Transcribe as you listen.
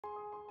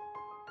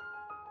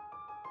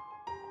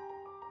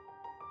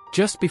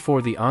Just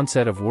before the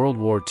onset of World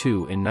War II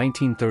in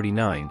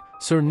 1939,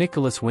 Sir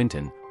Nicholas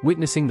Winton,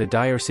 witnessing the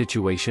dire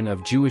situation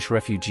of Jewish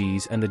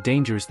refugees and the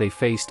dangers they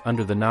faced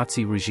under the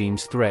Nazi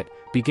regime's threat,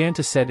 began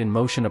to set in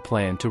motion a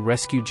plan to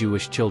rescue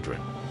Jewish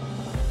children.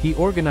 He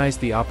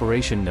organized the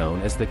operation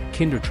known as the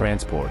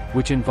Kindertransport,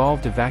 which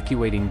involved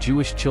evacuating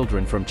Jewish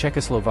children from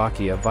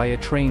Czechoslovakia via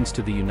trains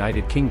to the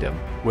United Kingdom,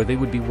 where they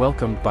would be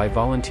welcomed by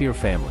volunteer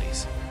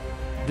families.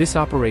 This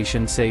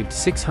operation saved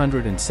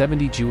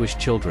 670 Jewish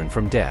children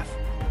from death.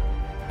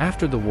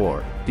 After the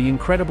war, the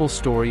incredible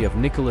story of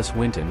Nicholas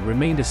Winton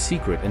remained a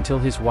secret until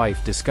his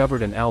wife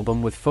discovered an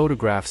album with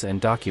photographs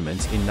and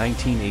documents in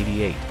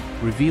 1988,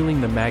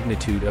 revealing the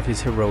magnitude of his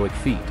heroic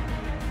feat.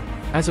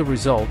 As a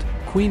result,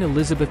 Queen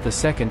Elizabeth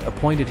II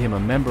appointed him a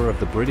member of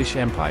the British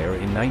Empire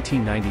in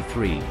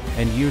 1993,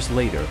 and years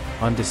later,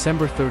 on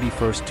December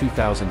 31,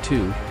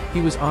 2002,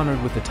 he was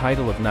honored with the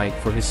title of Knight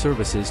for his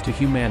services to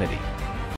humanity.